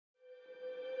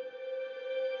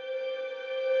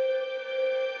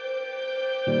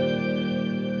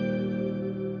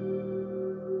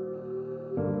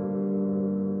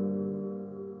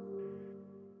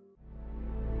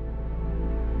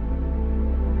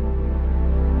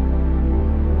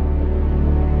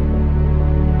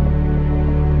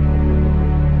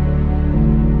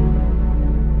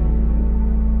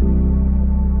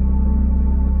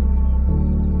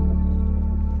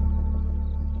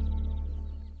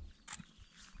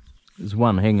There's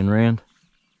one hanging around.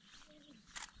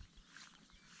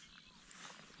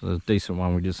 There's a decent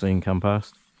one we just seen come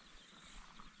past.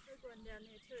 There's one down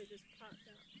there too, just parked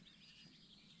up.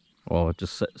 Oh,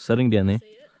 just sitting down there? See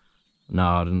it? No,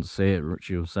 I didn't see it,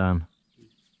 Richie was saying.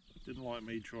 Didn't like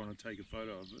me trying to take a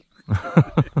photo of it.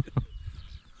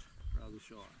 Rather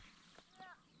shy.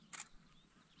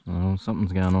 Oh,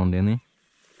 something's going on down there.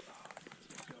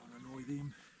 Go and annoy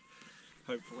them.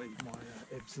 Hopefully my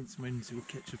absence means we'll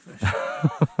catch a fish.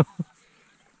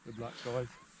 Good luck, guys.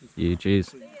 Yeah,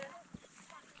 cheers.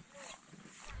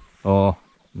 Oh,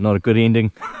 not a good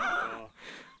ending.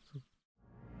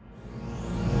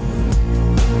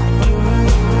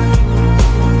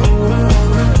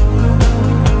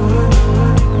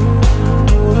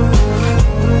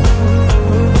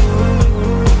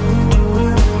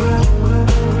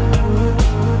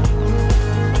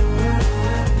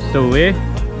 Still there?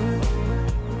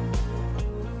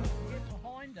 Get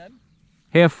behind him.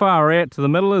 How far out to the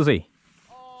middle is he?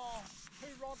 Oh, 2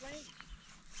 rod lengths.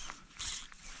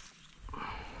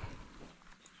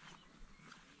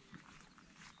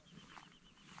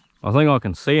 I think I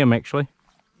can see him actually.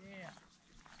 Yeah.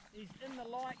 He's in the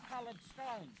light coloured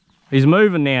stones. He's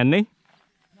moving now, isn't he?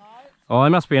 No, Oh, there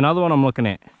must be another one I'm looking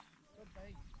at. could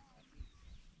be.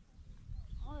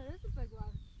 Oh, there's a big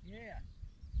one. Yeah.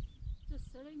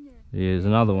 Just sitting there. Yeah, there's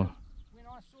another one. When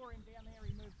I saw him down there,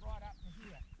 he moved right up to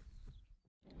here.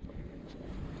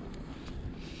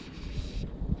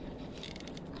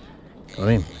 Got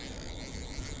him.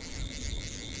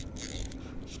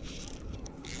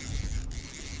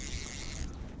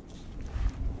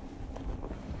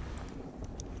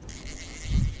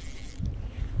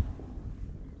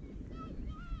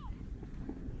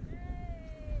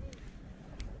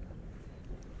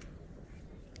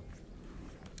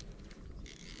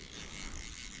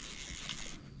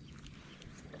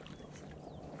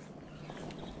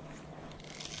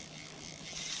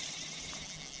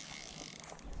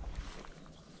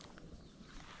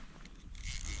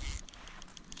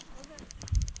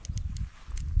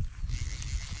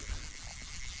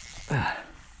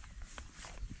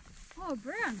 Oh,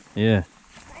 brown. Yeah.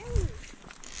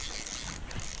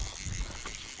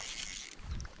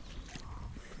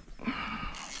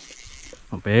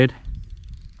 Not bad.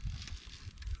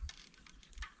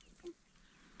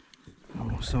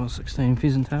 Oh, so a 16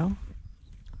 pheasant tail.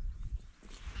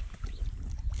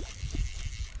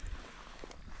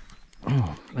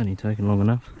 Oh, bloody taking long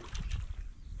enough.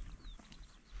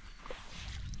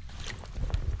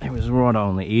 It was right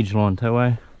on the edge line too,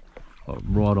 eh? Like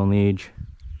right on the edge.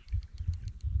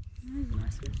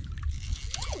 Nice one.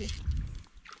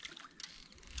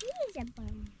 Here's a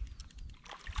bone.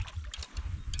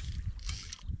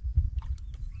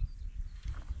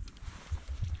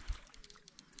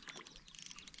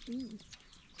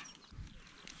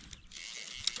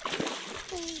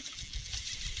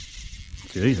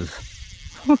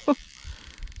 Jesus. Look at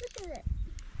it.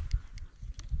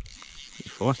 It's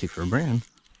feisty for a brown.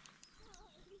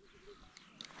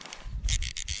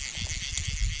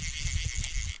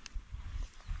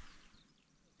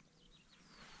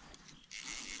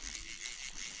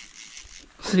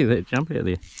 See that jump out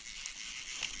there.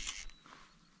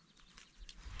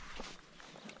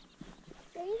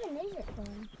 Where even is it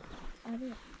going? Oh,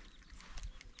 there.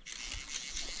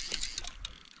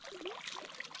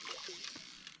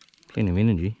 Plenty of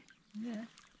energy. Yeah.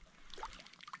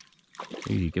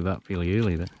 Usually give up fairly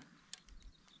early, but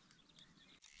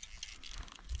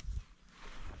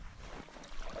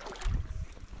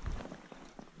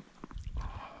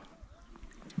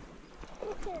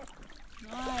Look at it.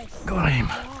 Nice. got him.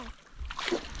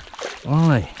 Yeah.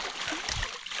 Aye.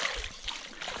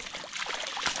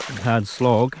 Hard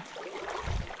slog.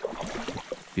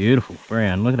 Beautiful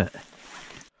brown, look at it.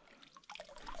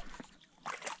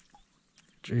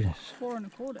 Jesus. 4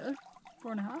 1/4.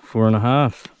 4 1/2.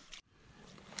 4.5.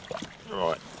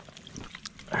 Right.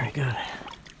 Very good.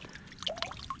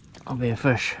 I'll be a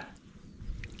fish.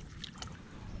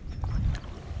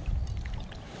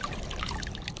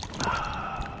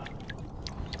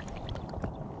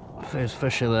 First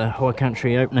fish of the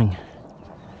Highcountry opening.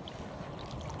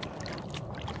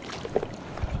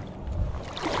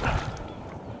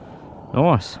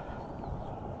 Nice.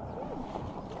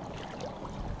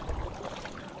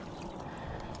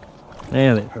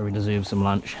 Yeah, that probably deserves some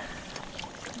lunch.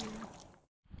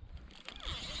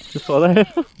 Just like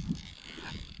that.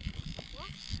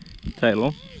 Take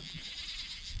long.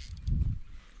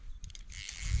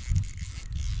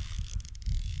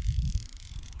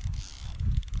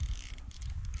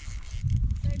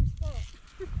 Same spot.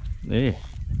 There.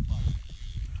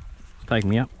 It's taking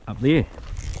me up there.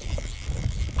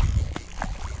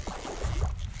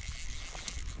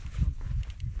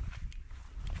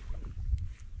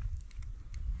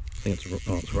 think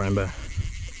it's rainbow.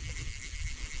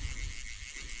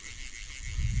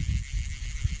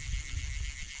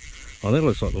 Oh, that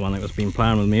looks like the one that was been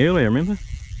playing with me earlier, remember?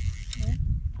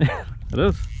 Yeah. It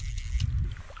is.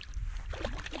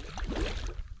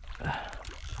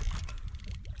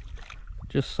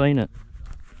 Just seen it.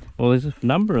 Well, there's a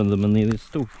number of them in there. There's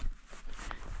still...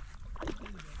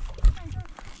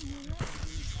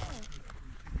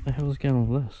 What the hell is going on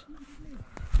with this?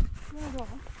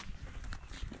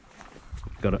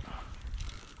 Got it. Oh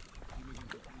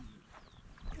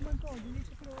my god, you need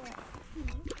to put it out.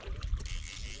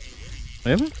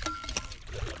 Have it?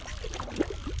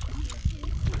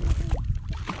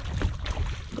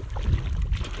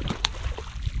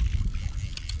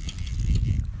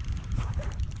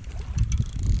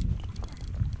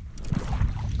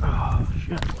 Oh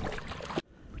shit.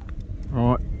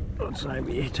 Alright, let's say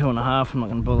be 2.5. I'm not going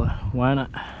to bother weighing it.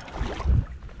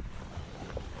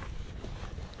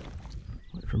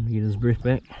 Wait for him to get his breath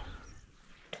back.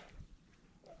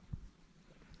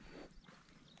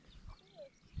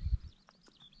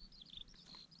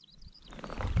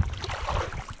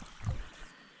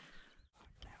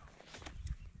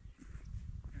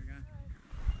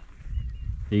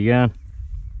 There you going?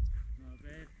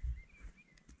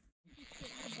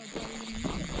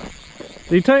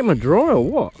 Did he take my dry or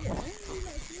what?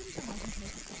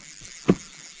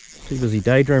 Too busy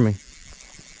daydreaming.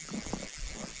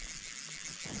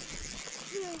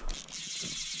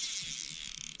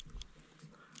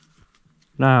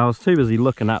 No, I was too busy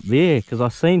looking up there because I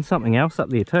seen something else up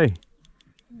there too.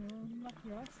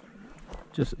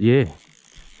 Just, yeah.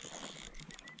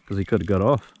 Because he could have got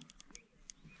off.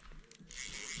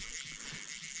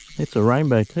 It's a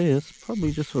rainbow too. It's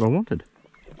probably just what I wanted.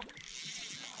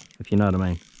 If you know what I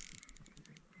mean.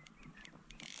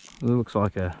 It looks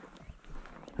like a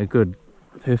good,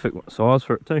 perfect size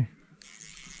for it too.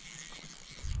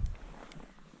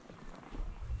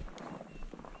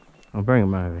 I'll bring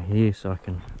them over here so I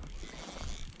can...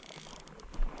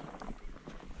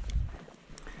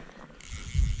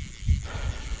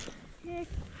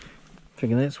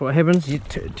 Thinking that's what happens. You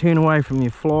turn away from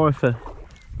your fly for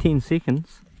 10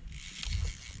 seconds.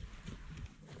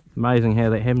 Amazing how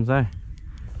that happens, eh?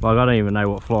 Like, I don't even know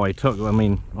what fly he took. I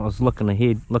mean, I was looking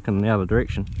ahead, looking in the other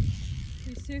direction.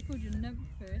 He circled your nib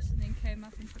first and then came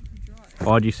up and took the dry.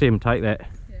 Oh, did you see him take that?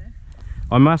 Yeah.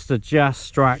 I must have just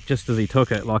struck just as he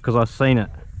took it, like, because I've seen it.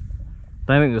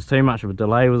 Don't think there's too much of a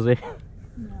delay, was there?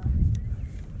 No.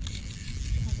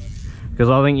 Because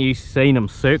I think you seen him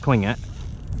circling it,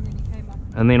 And then he came up.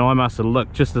 and then I must have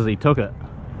looked just as he took it.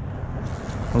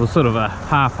 It was sort of a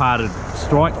half-hearted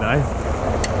strike though.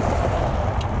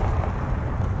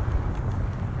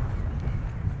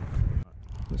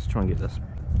 Let's try and get this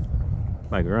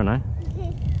bugger in, eh?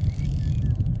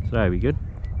 So that'll be good.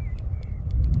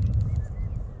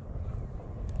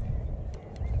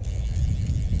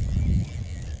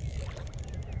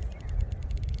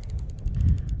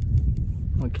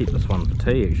 I'll keep this one for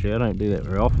tea actually. I don't do that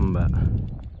very often, but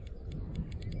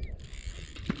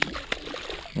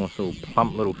nice little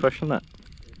plump little fish in it.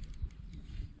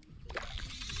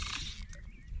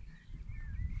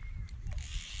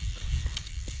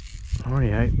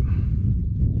 Rightio.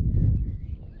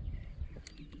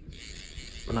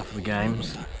 Enough of the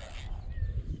games.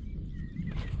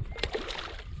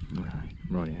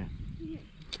 Rightio.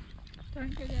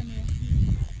 Don't go down there.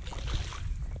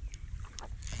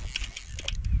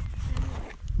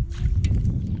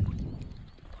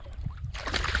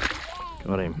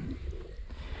 Got him.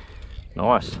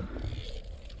 Nice.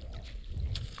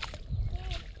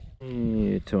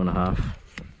 Yeah, 2.5.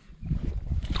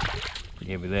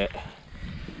 Forget with that.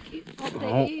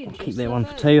 I'll keep that one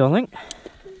for tea, I think.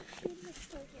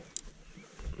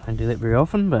 Don't do that very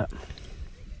often, but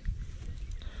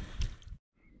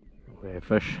we have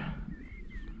fish.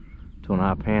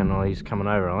 2.5 pound. Oh, he's coming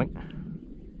over, I think.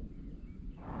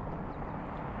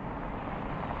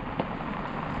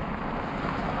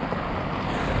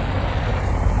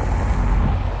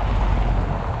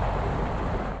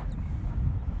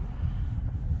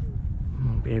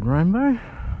 Not bad rainbow.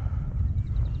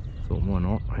 Thought why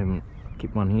not? I haven't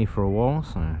kept one here for a while,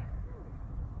 so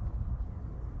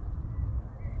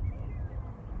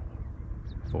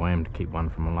if I am to keep one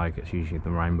from a lake, it's usually the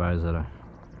rainbows that I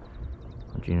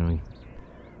generally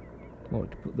like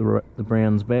to put the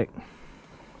browns back.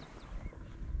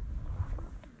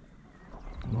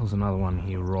 There was another one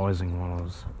here rising while I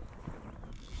was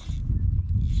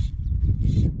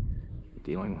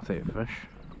dealing with that fish.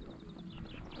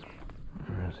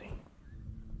 Where is he?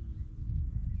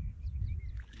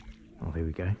 Oh, there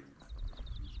we go.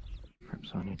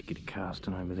 Perhaps I need to get a cast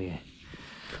in over there.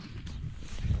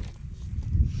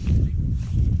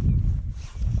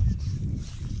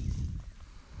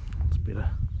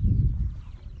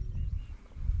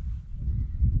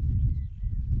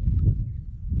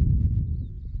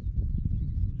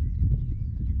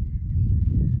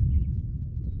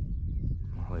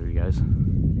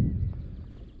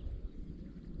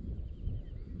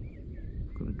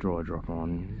 dry dropper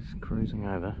on. He's cruising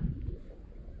over.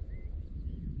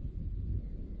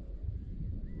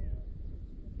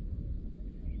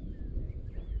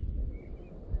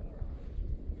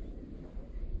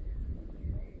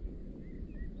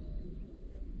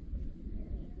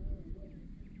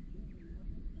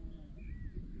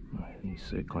 He's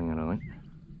circling it, I think.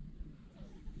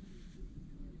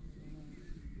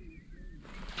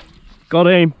 Got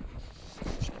him!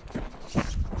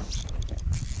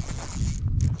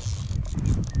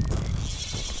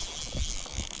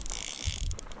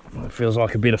 Well, it feels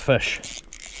like a bit of fish.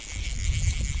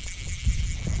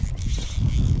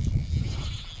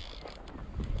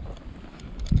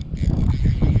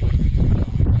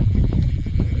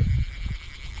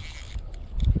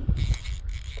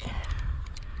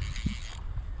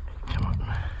 Come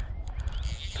on.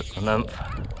 Took the nymph.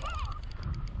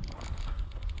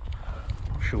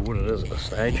 Not sure what it is at this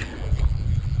stage.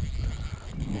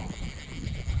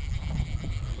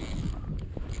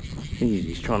 Jeez,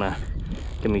 he's trying to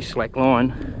give me slack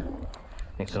line. I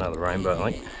think it's another rainbow,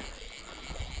 I think.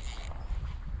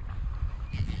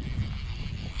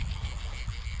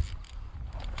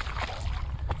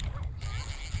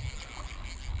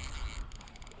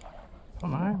 Oh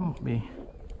no, it might be.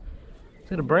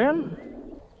 Is it a brown?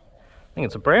 I think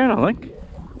it's a brown, I think.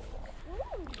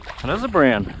 It is a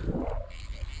brown.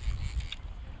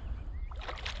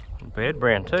 A bad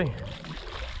brown too.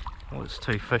 Well, it's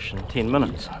 2 fish in 10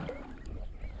 minutes.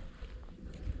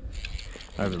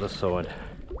 Over this side.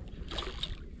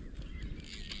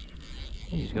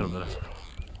 He's got a bit of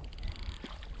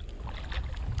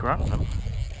grunt in him.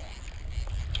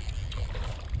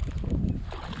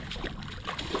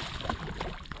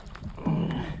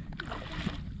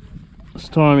 This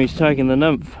time he's taking the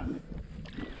nymph.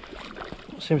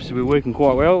 Seems to be working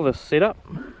quite well, this setup.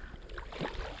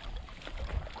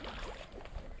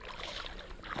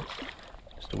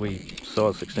 Just a wee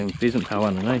size 16 pheasant tail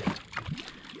underneath.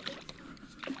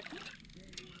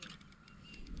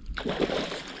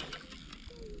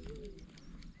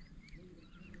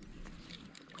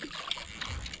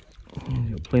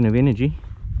 He's got plenty of energy.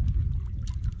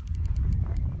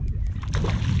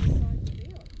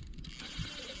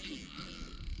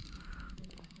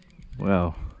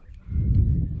 Well,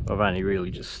 I've only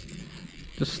really just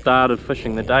started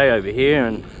fishing the day over here,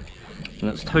 and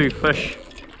it's 2 fish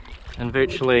in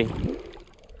virtually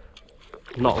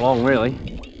not long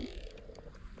really.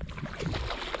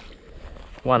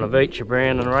 One of each, a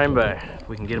brown and a rainbow, if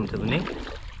we can get them to the net.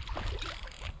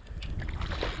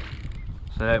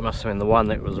 So that must have been the one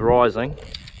that was rising.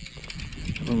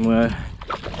 And we're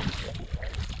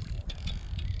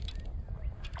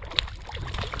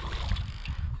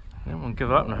don't want to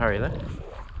give up in a hurry though.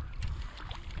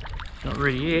 Not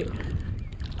ready yet.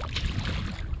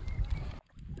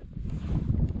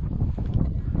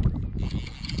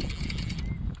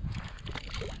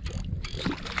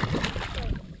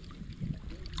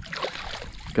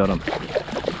 Got him.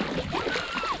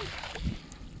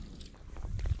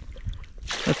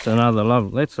 That's another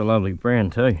lovely. That's a lovely brown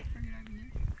too.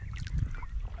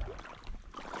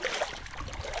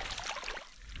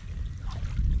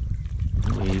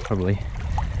 Yeah, probably.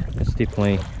 That's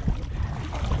definitely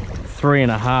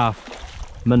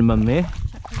 3.5 minimum there.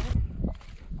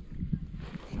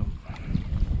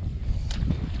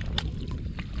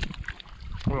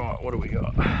 Right, what do we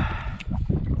got?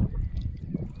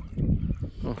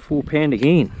 Oh, 4 pound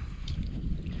again.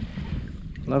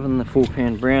 Loving the 4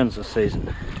 pound browns this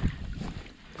season.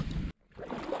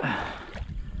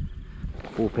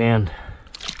 4 pound.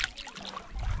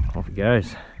 Off it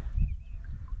goes.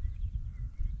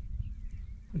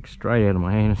 Look straight out of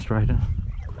my hand, straight in.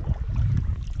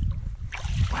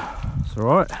 It's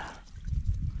alright.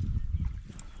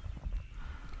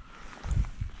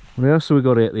 What else have we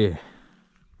got out there?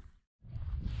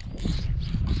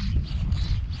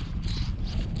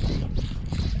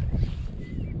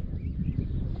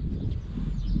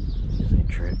 There's that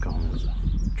trout going. There's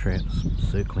trouts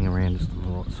circling around just on the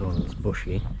right side of this bush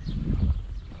here.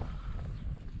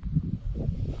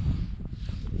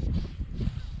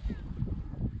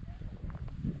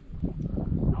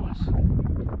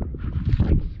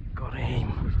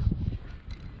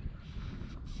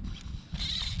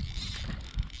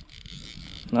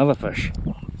 Another fish.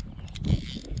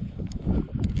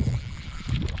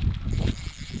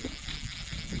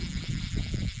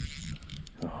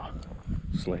 Oh,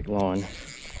 slack line.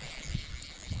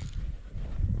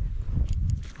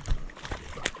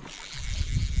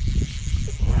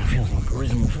 That feels like a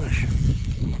reasonable fish.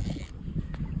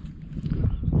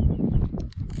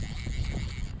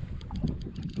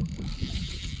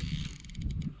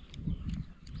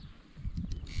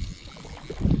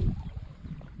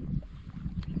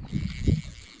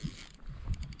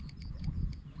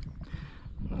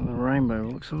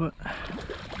 looks of it.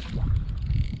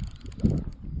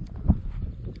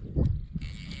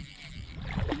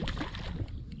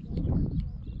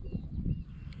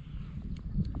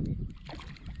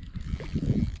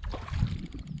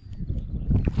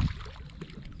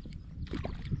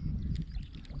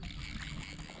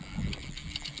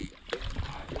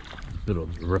 Bit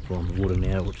of a ripple on the water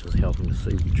now, which is helping to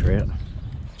see the trout.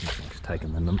 It's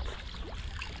taking the nymph.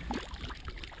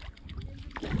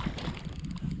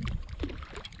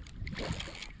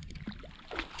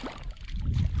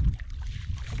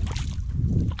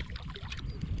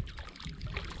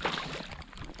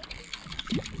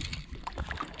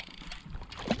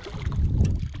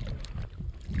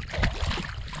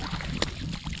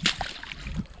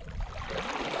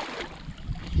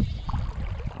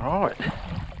 Alright.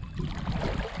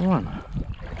 One.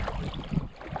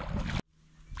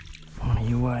 On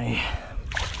your way.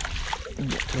 You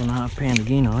get 2.5 pound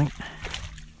again, I think.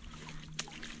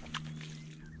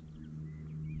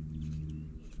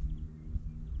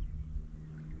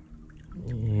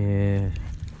 Yeah.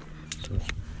 So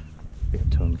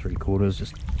about 2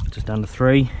 3/4, just under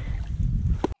 3.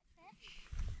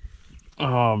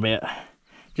 Oh, about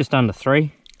just under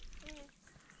 3.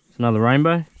 It's another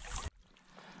rainbow.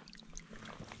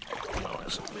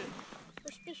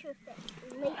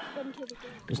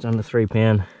 Just under 3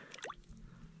 pound.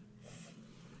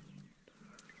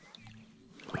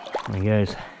 There he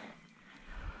goes.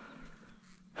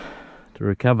 To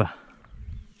recover.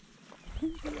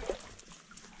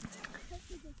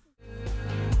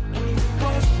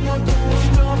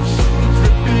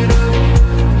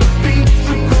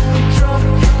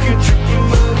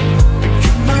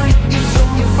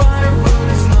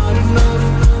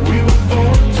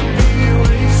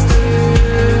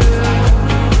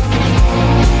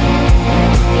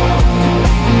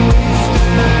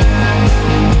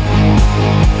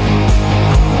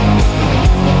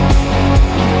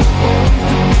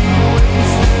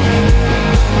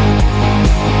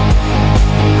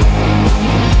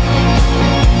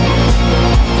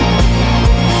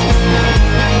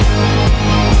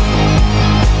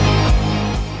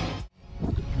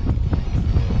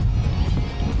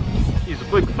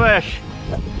 Big fish.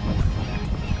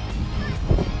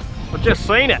 I've just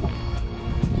seen it.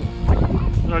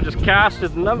 And I just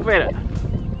casted and nymph at it.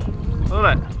 Look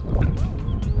at that.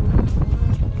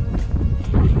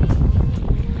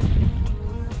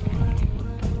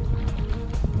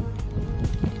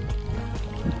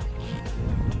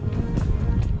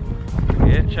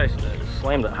 Yeah, chased it.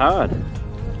 Slammed it hard.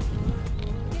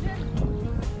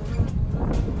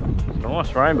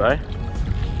 Nice rainbow.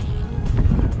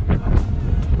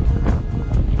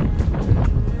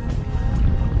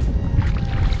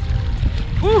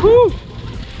 Woohoo!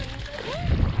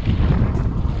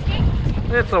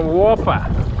 That's a whopper.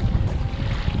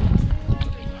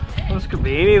 This could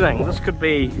be anything. This could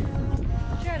be.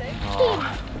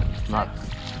 Oh, no.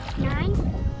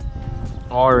 9.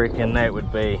 I reckon that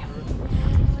would be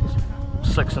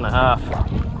 6.5.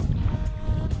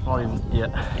 Not even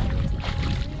yet.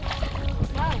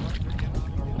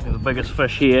 The biggest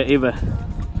fish here ever.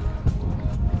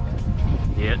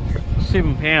 Yeah,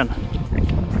 7 pound.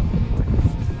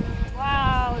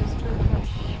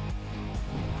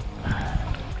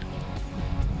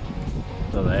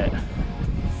 Look at that.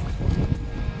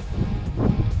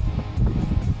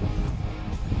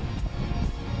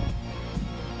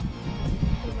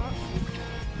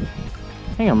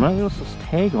 Hang on a minute, there's this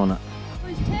tag on it.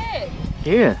 Who's tag?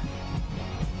 Yeah.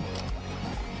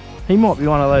 He might be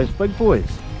one of those big boys.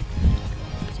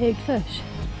 Tagged fish.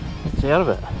 It's out of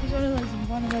it. He's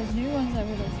one of those new ones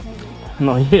over there, maybe.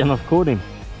 Not yet, and I've caught him.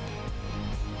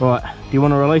 Right, do you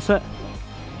want to release it?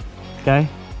 Okay.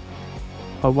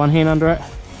 Hold one hand under it.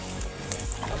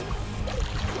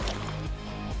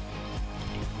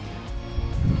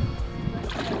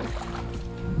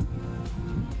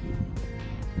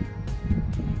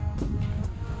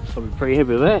 So we're pretty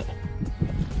happy with that.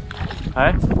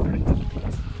 Hey?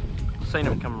 Seen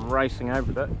him come racing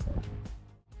over it.